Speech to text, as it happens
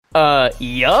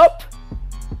Yup.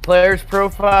 Players'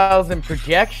 profiles and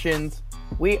projections.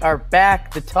 We are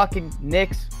back, the Talking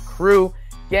Knicks crew,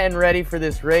 getting ready for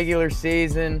this regular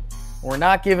season. We're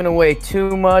not giving away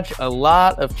too much, a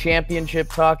lot of championship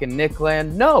talk in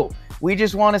Knickland. No, we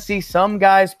just want to see some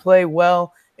guys play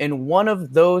well, and one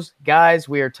of those guys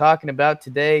we are talking about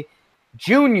today,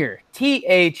 Junior,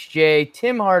 THJ,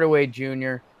 Tim Hardaway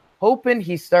Jr., hoping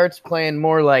he starts playing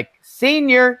more like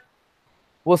senior.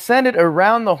 We'll send it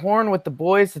around the horn with the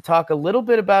boys to talk a little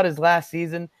bit about his last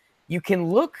season. You can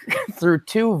look through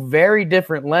two very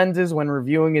different lenses when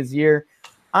reviewing his year.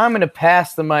 I'm going to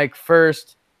pass the mic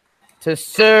first to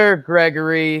Sir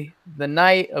Gregory, the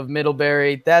Knight of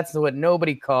Middlebury. That's what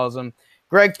nobody calls him.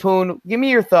 Greg Poon, give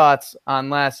me your thoughts on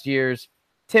last year's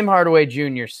Tim Hardaway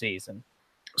Jr. season.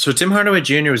 So Tim Hardaway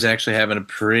Jr. was actually having a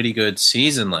pretty good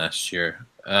season last year.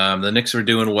 The Knicks were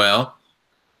doing well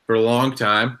for a long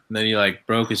time, and then he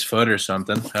broke his foot or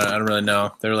something. I don't really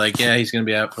know. They were like, yeah, he's going to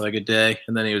be out for a day,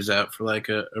 and then he was out for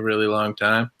a really long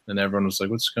time, and everyone was like,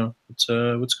 what's going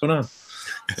on?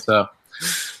 So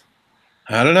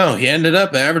I don't know. He ended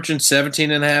up averaging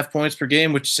 17.5 points per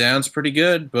game, which sounds pretty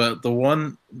good, but the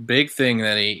one big thing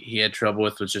that he had trouble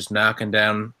with was just knocking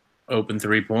down open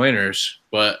three-pointers.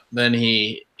 But then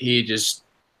he just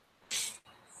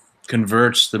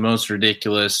converts the most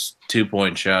ridiculous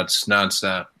two-point shots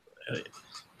nonstop.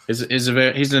 He's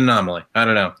an anomaly. I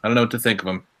don't know. I don't know what to think of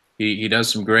him. He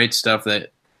does some great stuff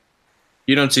that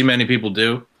you don't see many people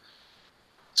do.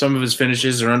 Some of his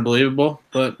finishes are unbelievable,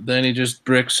 but then he just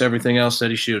bricks everything else that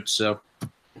he shoots. So,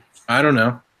 I don't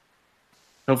know.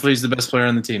 Hopefully he's the best player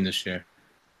on the team this year.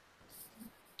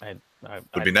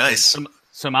 Would be nice.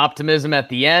 Some optimism at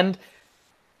the end.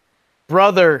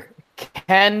 Brother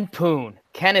Ken Poon,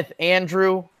 Kenneth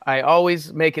Andrew. I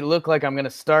always make it look like I'm going to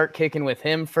start kicking with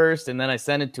him first, and then I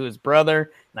send it to his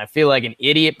brother, and I feel like an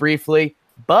idiot briefly.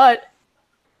 But,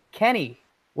 Kenny,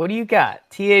 what do you got?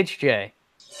 THJ.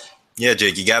 Yeah,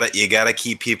 Jake, you gotta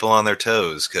keep people on their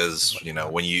toes because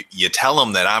when you tell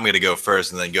them that I'm gonna go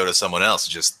first and then go to someone else,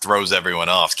 it just throws everyone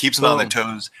off. Keeps them on their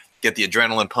toes, get the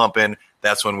adrenaline pumping.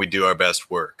 That's when we do our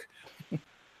best work.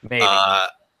 Maybe.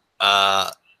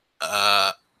 No,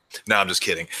 I'm just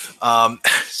kidding.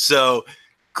 So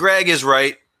Greg is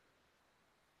right,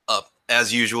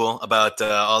 as usual, about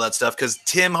all that stuff because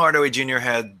Tim Hardaway Jr.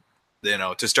 had,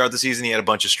 to start the season, he had a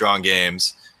bunch of strong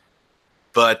games,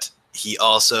 but he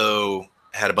also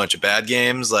had a bunch of bad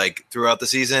games throughout the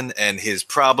season, and his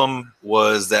problem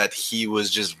was that he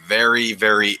was just very,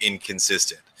 very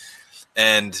inconsistent.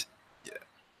 And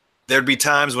there'd be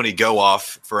times when he'd go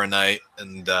off for a night,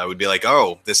 and we'd be like,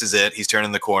 "Oh, this is it. He's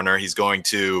turning the corner. He's going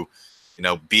to,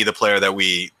 be the player that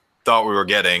we thought we were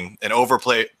getting, an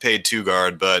overpaid two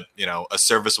guard, but a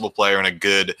serviceable player and a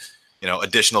good,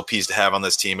 additional piece to have on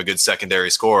this team, a good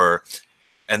secondary scorer."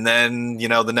 And then,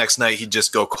 the next night he'd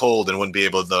just go cold and wouldn't be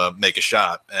able to make a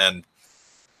shot. And,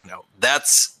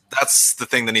 that's the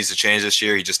thing that needs to change this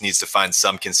year. He just needs to find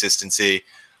some consistency.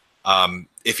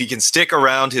 If he can stick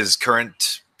around his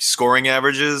current scoring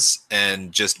averages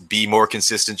and just be more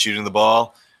consistent shooting the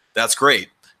ball, that's great.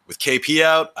 With KP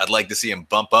out, I'd like to see him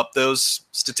bump up those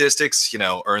statistics,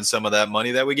 earn some of that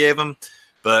money that we gave him.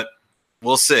 But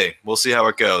we'll see. We'll see how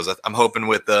it goes. I'm hoping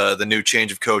with the new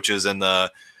change of coaches and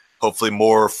the hopefully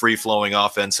more free-flowing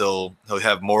offense, he'll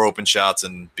have more open shots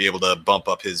and be able to bump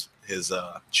up his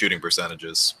shooting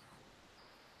percentages.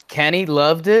 Kenny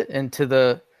loved it, and to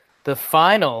the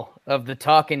final of the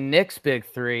Talking Knicks Big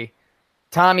Three,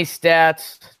 Tommy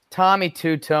Stats, Tommy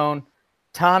Two-Tone,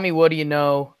 Tommy What Do You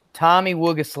Know, Tommy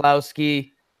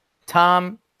Wogoslowski,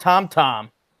 Tom. Guys,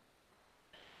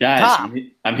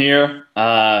 Tom. I'm here.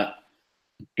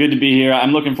 Good to be here.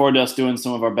 I'm looking forward to us doing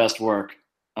some of our best work.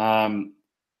 I'm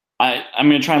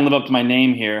going to try and live up to my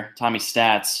name here, Tommy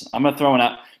Stats. I'm going to throw one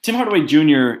out. Tim Hardaway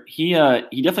Jr., he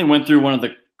definitely went through one of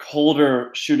the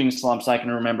colder shooting slumps I can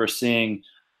remember seeing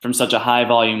from such a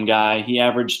high-volume guy. He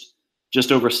averaged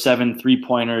just over 7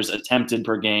 3-pointers attempted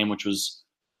per game, which was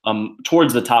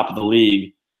towards the top of the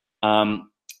league.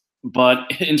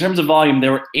 But in terms of volume,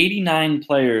 there were 89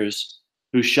 players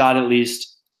who shot at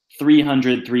least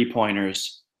 300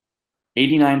 3-pointers.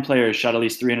 89 players shot at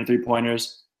least 300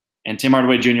 3-pointers. And Tim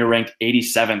Hardaway Jr. ranked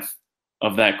 87th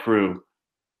of that crew.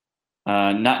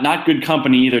 Not good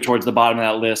company either towards the bottom of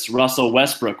that list. Russell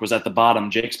Westbrook was at the bottom,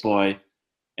 Jake's boy.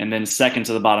 And then second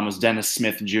to the bottom was Dennis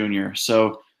Smith Jr.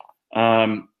 So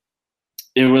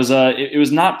it was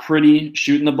not pretty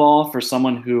shooting the ball for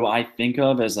someone who I think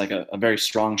of as a very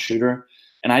strong shooter.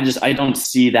 And I don't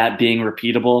see that being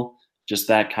repeatable. Just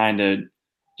that kind of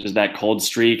just that cold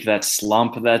streak, that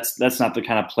slump. That's not the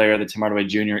kind of player that Tim Hardaway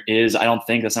Jr. is. I don't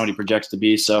think that's not what he projects to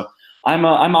be. So I'm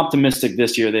optimistic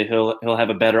this year that he'll have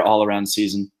a better all around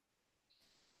season.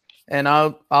 And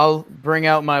I'll bring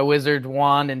out my wizard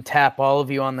wand and tap all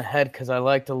of you on the head because I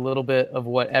liked a little bit of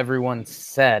what everyone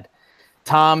said.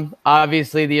 Tom,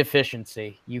 obviously the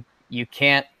efficiency. You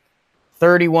can't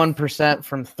 31%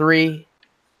 from three.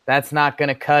 That's not going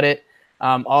to cut it.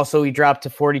 Also, he dropped to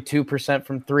 42%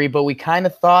 from three, but we kind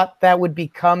of thought that would be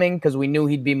coming because we knew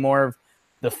he'd be more of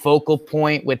the focal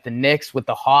point with the Knicks. With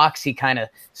the Hawks, he kind of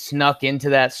snuck into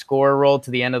that scorer role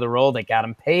to the end of the roll that got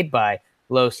him paid by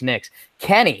Los Knicks.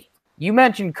 Kenny, you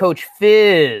mentioned Coach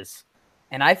Fizz,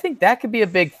 and I think that could be a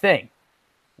big thing.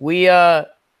 We're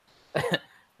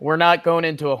not going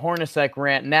into a Hornacek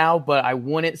rant now, but I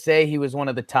wouldn't say he was one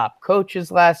of the top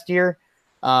coaches last year.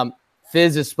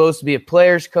 Fizz is supposed to be a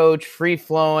player's coach,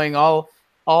 free-flowing, all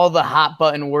the hot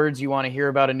button words you want to hear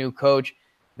about a new coach.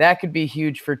 That could be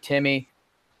huge for Timmy.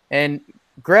 And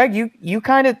Greg, you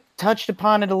kind of touched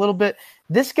upon it a little bit.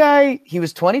 This guy, he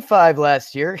was 25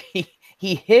 last year.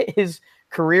 He hit his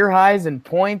career highs in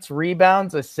points,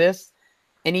 rebounds, assists,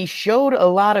 and he showed a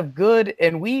lot of good.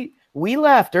 And we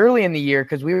laughed early in the year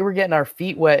because we were getting our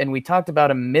feet wet, and we talked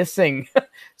about him missing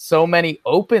so many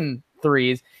open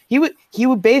threes. He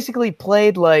would basically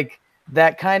played like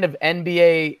that kind of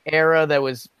NBA era that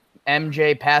was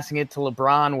MJ passing it to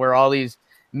LeBron, where all these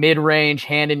mid-range,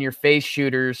 hand-in-your-face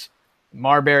shooters,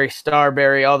 Marbury,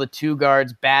 Starbury, all the two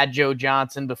guards, Bad Joe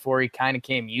Johnson before he kind of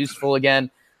came useful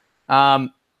again.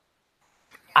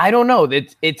 I don't know.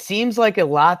 It seems like a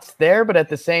lot's there, but at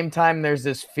the same time, there's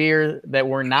this fear that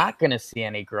we're not going to see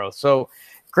any growth. So,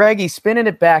 Greggy, spinning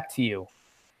it back to you.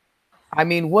 I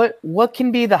mean, what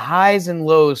can be the highs and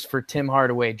lows for Tim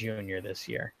Hardaway Jr. this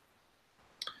year?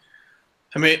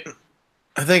 I mean,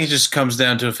 I think it just comes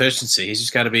down to efficiency. He's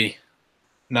just got to be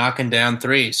knocking down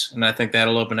threes, and I think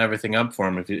that'll open everything up for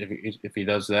him if he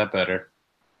does that better.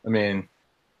 I mean,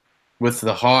 with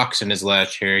the Hawks in his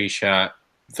last year, he shot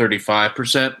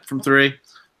 35% from three,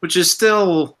 which is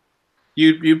still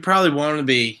you probably want to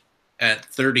be at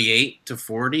 38 to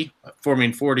 40. I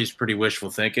mean, 40 is pretty wishful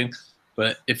thinking,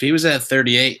 but if he was at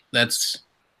 38, that's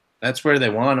where they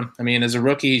want him. I mean, as a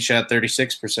rookie, he shot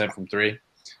 36% from three,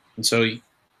 and so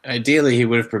ideally he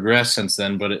would have progressed since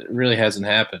then, but it really hasn't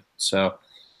happened. So,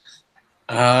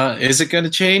 is it going to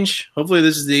change? Hopefully,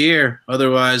 this is the year.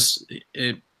 Otherwise,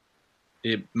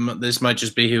 this might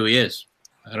just be who he is.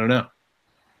 I don't know.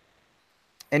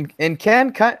 And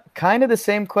Ken, kind of the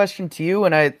same question to you,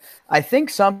 and I think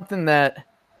something that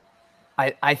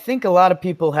I think a lot of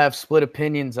people have split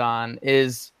opinions on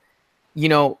is,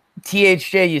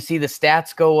 THJ, you see the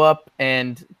stats go up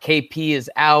and KP is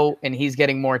out and he's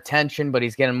getting more attention, but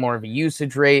he's getting more of a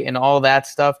usage rate and all that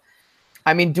stuff.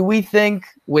 I mean, do we think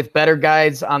with better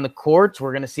guys on the courts,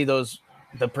 we're going to see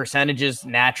the percentages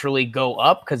naturally go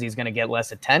up because he's going to get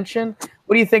less attention?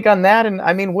 What do you think on that? And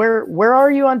I mean, where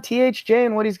are you on THJ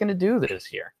and what he's going to do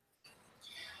this year?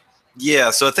 Yeah,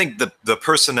 so I think the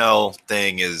personnel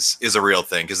thing is a real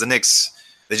thing because the Knicks,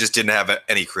 they just didn't have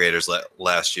any creators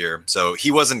last year. So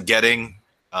he wasn't getting,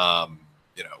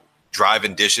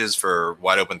 driving dishes for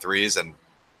wide open threes, and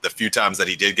the few times that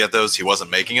he did get those, he wasn't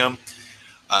making them.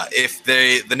 If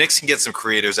the Knicks can get some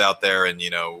creators out there and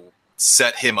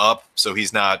set him up so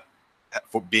he's not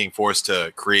being forced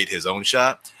to create his own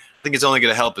shot, I think it's only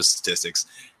going to help his statistics.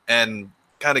 And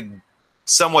kind of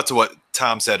somewhat to what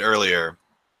Tom said earlier,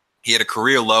 he had a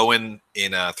career low in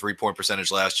 3-point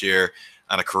percentage last year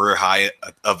on a career high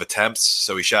of attempts.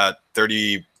 So he shot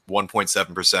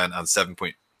 31.7% on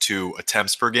 7.2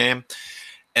 attempts per game.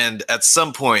 And at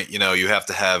some point, you have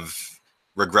to have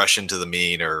regression to the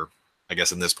mean, or I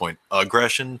guess in this point,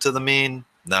 aggression to the mean.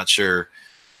 Not sure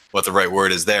what the right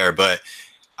word is there, but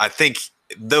I think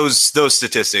those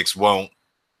statistics won't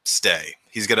stay.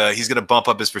 He's gonna bump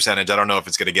up his percentage. I don't know if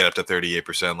it's gonna get up to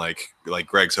 38% like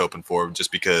Greg's hoping for, just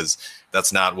because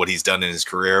that's not what he's done in his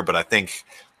career. But I think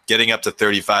getting up to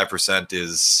 35%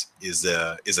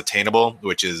 is attainable,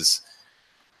 which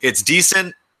it's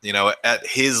decent. At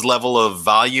his level of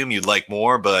volume, you'd like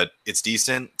more, but it's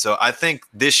decent. So I think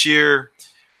this year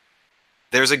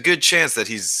there's a good chance that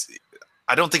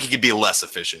I don't think he could be less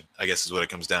efficient, I guess is what it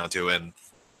comes down to. And,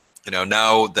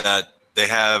 now that they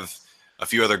have a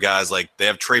few other guys, like they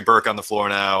have Trey Burke on the floor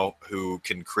now who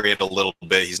can create a little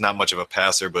bit. He's not much of a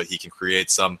passer, but he can create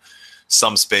some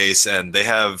space. And they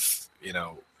have,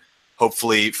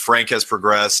 hopefully Frank has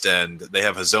progressed, and they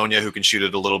have Hazonia who can shoot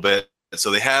it a little bit. So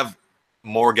they have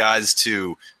more guys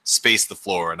to space the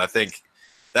floor. And I think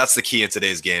that's the key in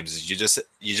today's games is you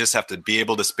just have to be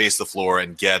able to space the floor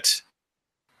and get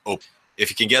open. If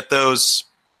he can get those,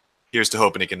 here's to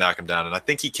hoping he can knock him down. And I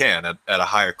think he can at a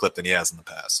higher clip than he has in the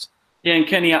past. Yeah, and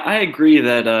Kenny, I agree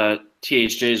that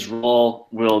THJ's role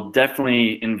will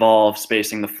definitely involve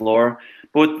spacing the floor.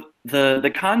 But with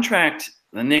the contract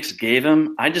the Knicks gave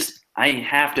him, I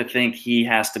have to think he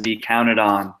has to be counted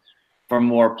on for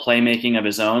more playmaking of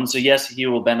his own. So yes, he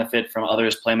will benefit from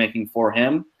others playmaking for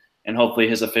him, and hopefully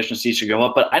his efficiency should go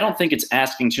up. But I don't think it's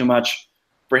asking too much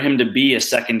for him to be a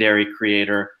secondary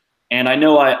creator. And I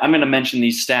know I'm going to mention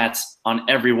these stats on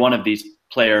every one of these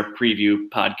player preview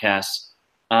podcasts.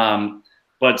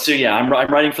 But so yeah, I'm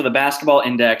writing for the Basketball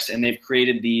Index, and they've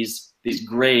created these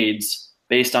grades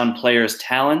based on players'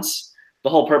 talents. The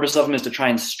whole purpose of them is to try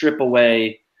and strip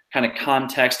away kind of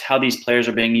context, how these players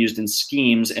are being used in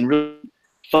schemes, and really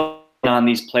focus on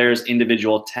these players'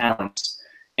 individual talents.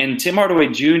 And Tim Hardaway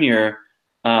Jr.,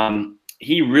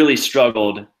 he really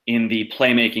struggled in the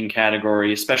playmaking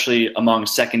category, especially among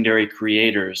secondary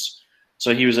creators.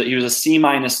 So he was a C-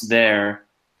 there,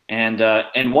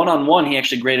 and one-on-one he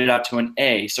actually graded out to an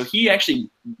A. So he actually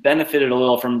benefited a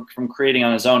little from creating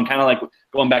on his own, kind of like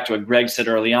going back to what Greg said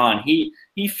early on. He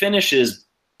finishes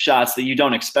shots that you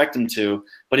don't expect him to,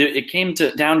 but it came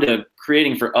down to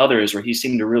creating for others where he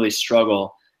seemed to really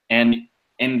struggle. And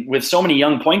with so many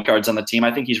young point guards on the team,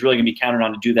 I think he's really going to be counted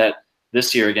on to do that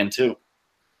this year again too.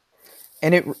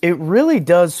 And it really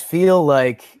does feel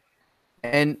like,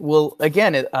 and well,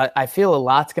 again, I feel a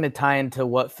lot's going to tie into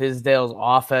what Fizdale's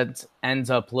offense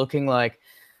ends up looking like.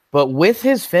 But with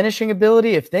his finishing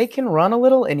ability, if they can run a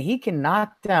little and he can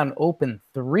knock down open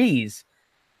threes,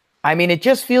 I mean, it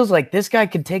just feels like this guy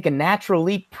could take a natural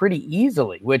leap pretty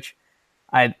easily, which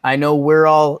I know we're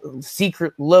all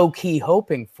secret low-key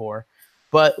hoping for.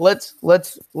 But let's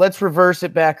reverse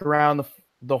it back around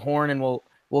the horn, and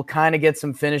we'll kind of get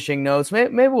some finishing notes.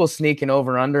 Maybe we'll sneak an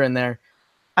over-under in there.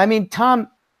 I mean, Tom,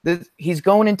 he's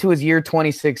going into his year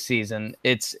 26 season.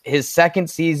 It's his second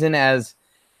season as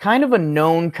kind of a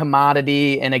known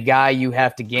commodity and a guy you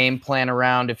have to game plan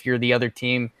around if you're the other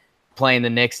team playing the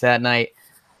Knicks that night.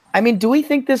 I mean, do we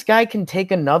think this guy can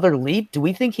take another leap? Do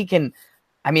we think he can,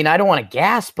 I mean, I don't want to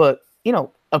gasp, but,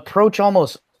 approach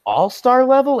almost all-star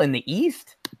level in the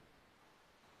East?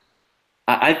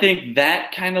 I think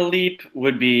that kind of leap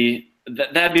would be,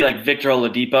 that'd be like Victor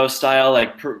Oladipo style.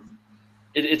 Like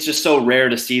it's just so rare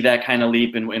to see that kind of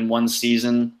leap in one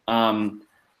season. I'm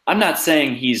not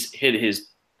saying he's hit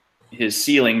his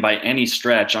ceiling by any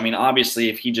stretch. I mean, obviously,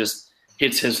 if he just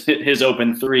hits his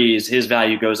open threes, his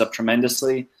value goes up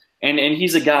tremendously. And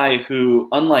he's a guy who,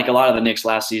 unlike a lot of the Knicks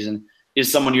last season, is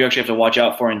someone you actually have to watch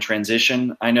out for in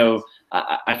transition. I know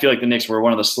I feel like the Knicks were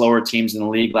one of the slower teams in the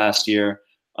league last year,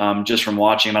 just from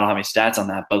watching. I don't have any stats on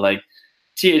that, but like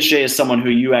THJ is someone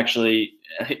who you actually,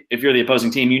 if you're the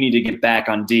opposing team, you need to get back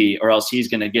on D, or else he's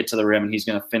going to get to the rim and he's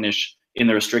going to finish in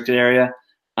the restricted area.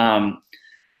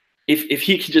 If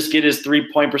he could just get his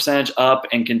 3-point percentage up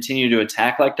and continue to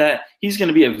attack like that, he's going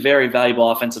to be a very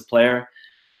valuable offensive player.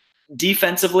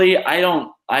 Defensively, I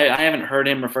haven't heard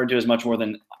him referred to as much more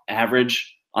than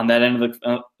average on that end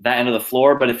of the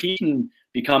floor. But if he can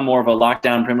become more of a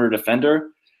lockdown perimeter defender,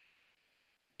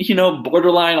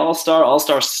 borderline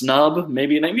all-star snub,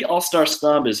 maybe all-star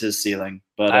snub is his ceiling.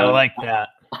 But I like that.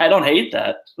 I don't hate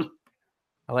that.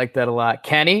 I like that a lot.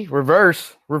 Kenny,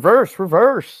 reverse.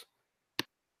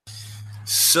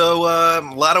 So a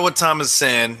lot of what Tom is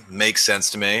saying makes sense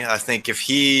to me. I think if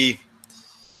he,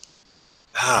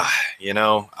 I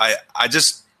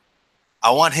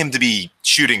want him to be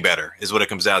shooting better is what it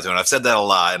comes down to. And I've said that a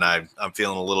lot, and I'm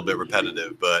feeling a little bit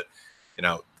repetitive. But,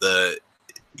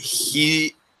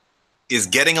 he is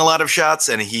getting a lot of shots,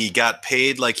 and he got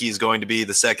paid like he's going to be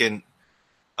the second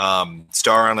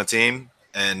star on a team.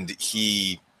 And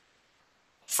he,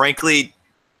 frankly,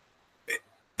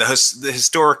 the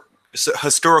historical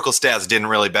stats didn't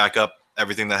really back up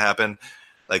everything that happened.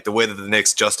 Like the way that the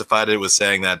Knicks justified it was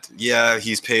saying that, yeah,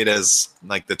 he's paid as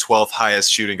like the 12th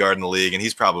highest shooting guard in the league, and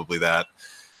he's probably that,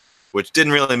 which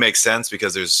didn't really make sense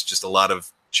because there's just a lot of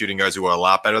shooting guards who are a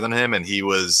lot better than him, and he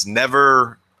was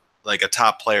never like a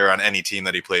top player on any team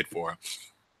that he played for.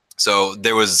 So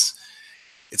it's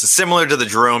similar to the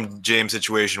Jerome James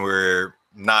situation where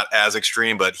not as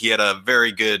extreme, but he had a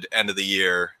very good end of the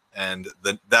year, and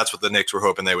that's what the Knicks were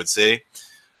hoping they would see.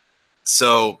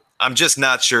 So I'm just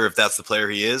not sure if that's the player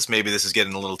he is. Maybe this is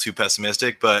getting a little too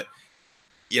pessimistic, but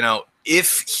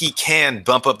if he can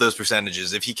bump up those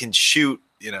percentages, if he can shoot,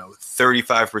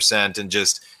 35% and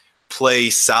just play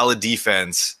solid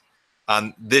defense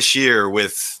on this year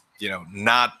with,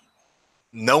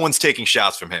 no one's taking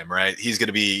shots from him, right? He's going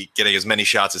to be getting as many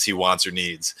shots as he wants or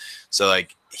needs. So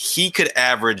like he could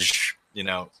average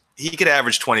he could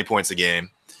average 20 points a game.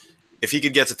 If he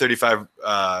could get to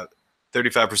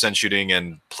 35% shooting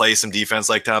and play some defense,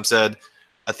 like Tom said,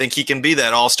 I think he can be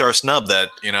that all-star snub that,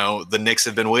 the Knicks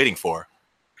have been waiting for.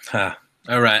 Huh.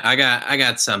 All right, I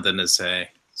got something to say.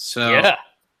 So Yeah.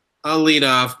 I'll lead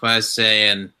off by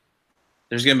saying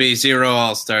there's going to be 0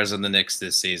 All-Stars on the Knicks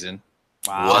this season.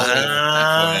 Wow. What?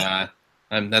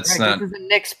 That's Greg, not. This is a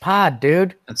Knicks pod,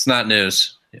 dude. That's not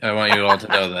news. I want you all to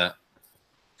know that.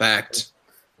 Fact.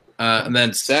 And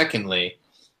then secondly,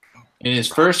 in his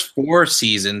first 4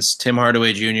 seasons, Tim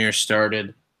Hardaway Jr.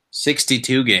 started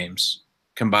 62 games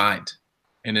combined.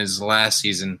 In his last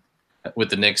season with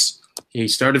the Knicks, he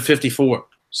started 54.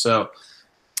 So,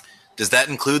 does that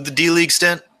include the D-League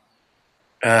stint?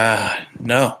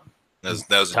 No. That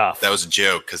was a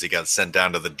joke because he got sent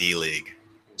down to the D-League.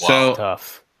 Wow. So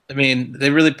Tough. I mean, they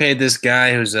really paid this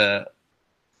guy who's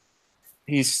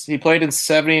he played in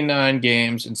 79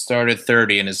 games and started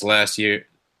 30 in his last year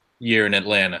in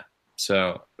Atlanta.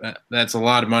 So that's a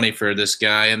lot of money for this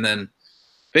guy. And then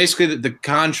basically the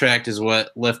contract is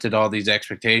what lifted all these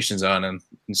expectations on him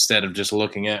instead of just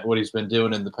looking at what he's been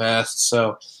doing in the past.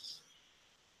 So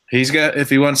if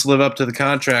he wants to live up to the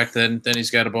contract, then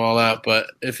he's got to ball out. But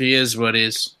if he is what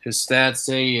his stats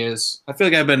say he is, I feel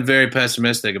like I've been very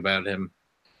pessimistic about him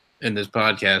in this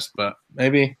podcast. But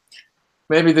maybe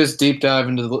this deep dive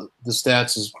into the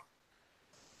stats has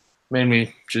made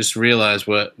me just realize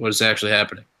what is actually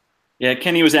happening. Yeah,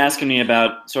 Kenny was asking me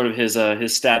about sort of his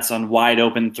stats on wide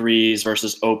open threes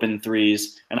versus open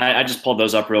threes, and I just pulled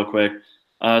those up real quick.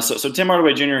 So Tim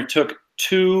Hardaway Jr. took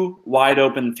 2 wide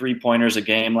open 3-pointers a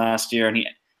game last year, and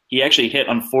he actually hit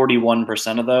on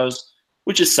 41% of those,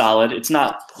 which is solid. It's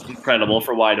not incredible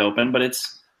for wide open, but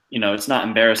it's not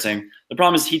embarrassing. The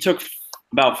problem is he took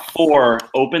about 4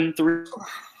 open threes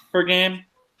per game,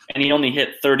 and he only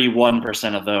hit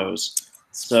 31% of those.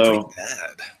 So pretty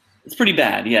bad. It's pretty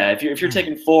bad, yeah. If you're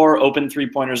taking 4 open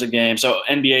 3-pointers a game, so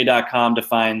NBA.com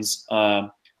defines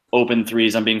open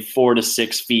threes on being 4 to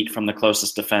 6 feet from the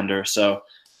closest defender. So,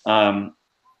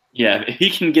 if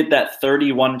he can get that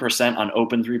 31% on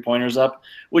open 3-pointers up,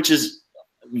 which is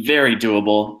very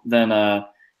doable, then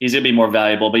he's going to be more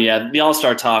valuable. But yeah, the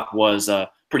All-Star talk was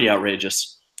pretty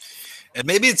outrageous. And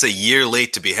maybe it's a year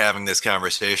late to be having this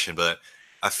conversation, but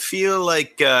I feel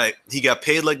like he got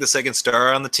paid like the second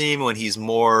star on the team when he's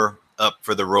more up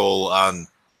for the role on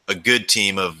a good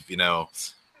team of,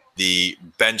 the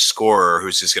bench scorer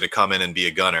who's just going to come in and be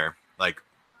a gunner. Like,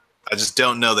 I just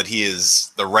don't know that he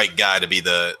is the right guy to be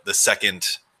the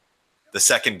second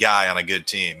guy on a good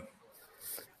team.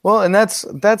 Well, and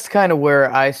that's kind of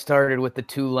where I started with the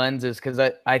 2 lenses, because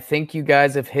I think you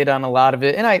guys have hit on a lot of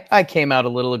it, and I came out a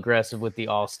little aggressive with the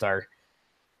All-Star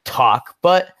talk.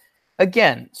 But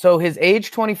again, so his age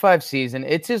 25 season,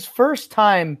 it's his first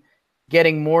time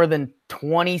getting more than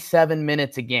 27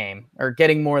 minutes a game, or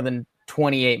getting more than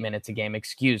 28 minutes a game,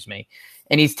 excuse me.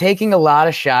 And he's taking a lot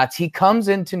of shots. He comes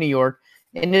into New York.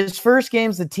 In his first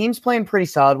games, the team's playing pretty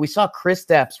solid. We saw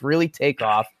Kristaps really take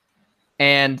off.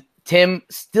 And Tim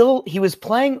he was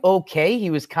playing okay. He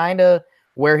was kind of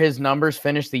where his numbers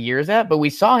finished the years at, but we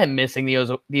saw him missing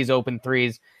these open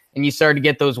threes. And you start to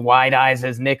get those wide eyes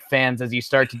as Knicks fans as you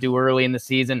start to do early in the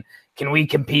season. Can we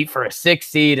compete for a 6th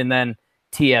seed? And then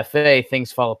TFA,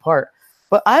 things fall apart.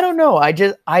 But I don't know.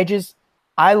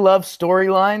 I love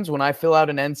storylines. When I fill out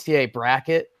an NCAA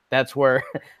bracket, that's where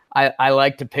I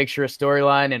like to picture a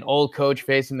storyline, an old coach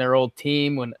facing their old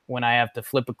team when I have to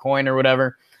flip a coin or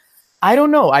whatever. I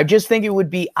don't know. I just think it would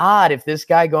be odd if this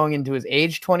guy going into his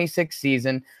age 26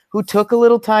 season, who took a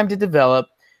little time to develop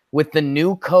with the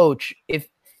new coach, if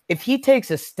he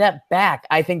takes a step back,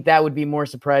 I think that would be more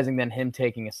surprising than him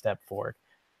taking a step forward.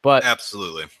 But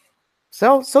absolutely.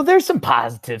 So there's some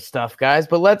positive stuff, guys.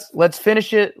 But let's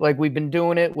finish it like we've been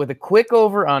doing it with a quick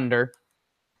over under.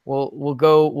 We'll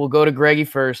go to Greggy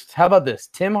first. How about this?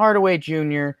 Tim Hardaway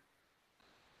Jr.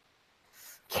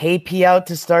 KP out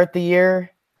to start the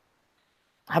year.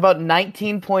 How about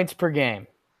 19 points per game?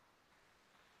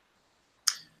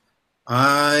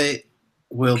 I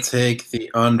will take the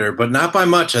under, but not by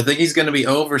much. I think he's going to be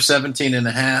over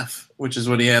 17.5, which is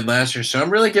what he had last year. So I'm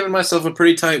really giving myself a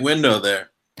pretty tight window there.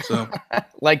 So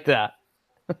like that.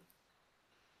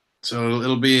 So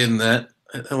it'll be in that.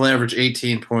 He'll average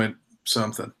 18 point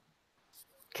something.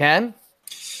 Ken?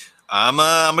 I'm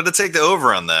going to take the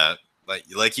over on that.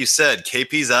 Like you said,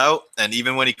 KP's out, and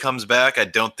even when he comes back, I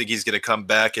don't think he's going to come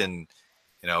back and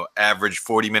average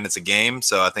 40 minutes a game.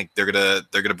 So I think they're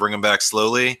gonna bring him back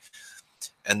slowly.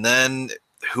 And then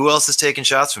who else is taking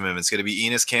shots from him? It's going to be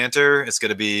Enes Kanter. It's going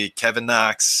to be Kevin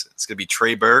Knox. It's going to be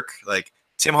Trey Burke. Like,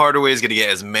 Tim Hardaway is going to get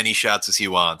as many shots as he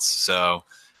wants. So,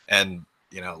 and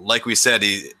like we said,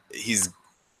 his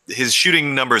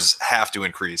shooting numbers have to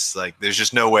increase. Like, there's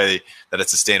just no way that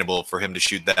it's sustainable for him to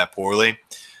shoot that poorly.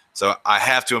 So I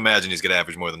have to imagine he's going to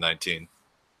average more than 19.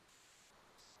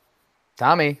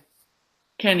 Tommy.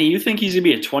 Kenny, you think he's going to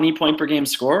be a 20-point per game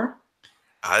scorer?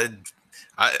 I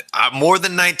more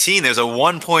than 19. There's a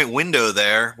 1-point window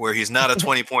there where he's not a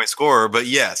 20-point scorer, but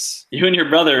yes. You and your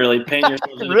brother really paint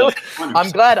yourselves into Really? those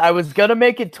I'm glad. I was going to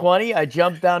make it 20. I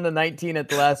jumped down to 19 at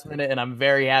the last minute, and I'm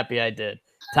very happy I did.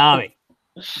 Tommy.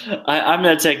 I'm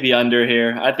going to take the under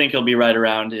here. I think he'll be right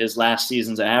around his last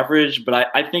season's average, but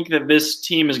I think that this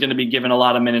team is going to be given a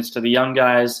lot of minutes to the young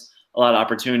guys, a lot of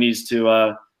opportunities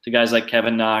to guys like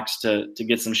Kevin Knox to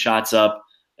get some shots up.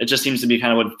 It just seems to be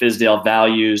kind of what Fizdale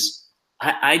values.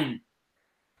 Courtney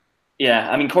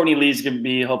Lee's going to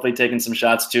be hopefully taking some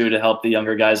shots too to help the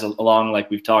younger guys along, like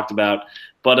we've talked about.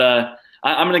 But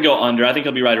I'm going to go under. I think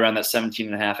he'll be right around that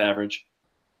 17.5 average.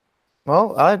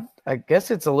 Well, I guess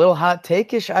it's a little hot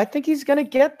take-ish. I think he's going to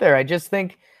get there. I just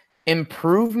think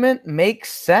improvement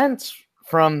makes sense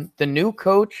from the new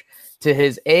coach to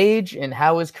his age and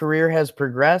how his career has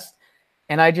progressed.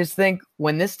 And I just think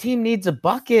when this team needs a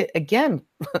bucket, again,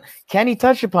 Kenny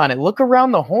touched upon it. Look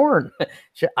around the horn.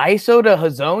 ISO to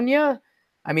Hazonia.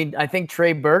 I mean, I think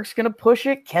Trey Burke's going to push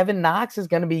it. Kevin Knox is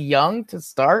going to be young to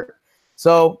start.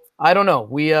 So I don't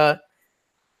know.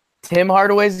 Tim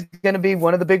Hardaway is going to be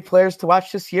one of the big players to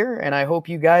watch this year. And I hope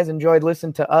you guys enjoyed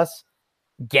listening to us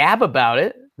gab about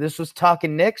it. This was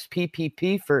Talking Knicks,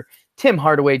 PPP for Tim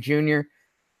Hardaway Jr.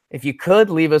 If you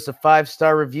could, leave us a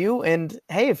 5-star review. And,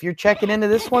 hey, if you're checking into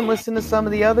this one, listen to some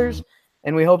of the others.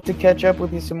 And we hope to catch up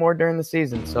with you some more during the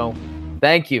season. So,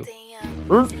 thank you.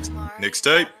 Knicks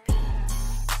tape.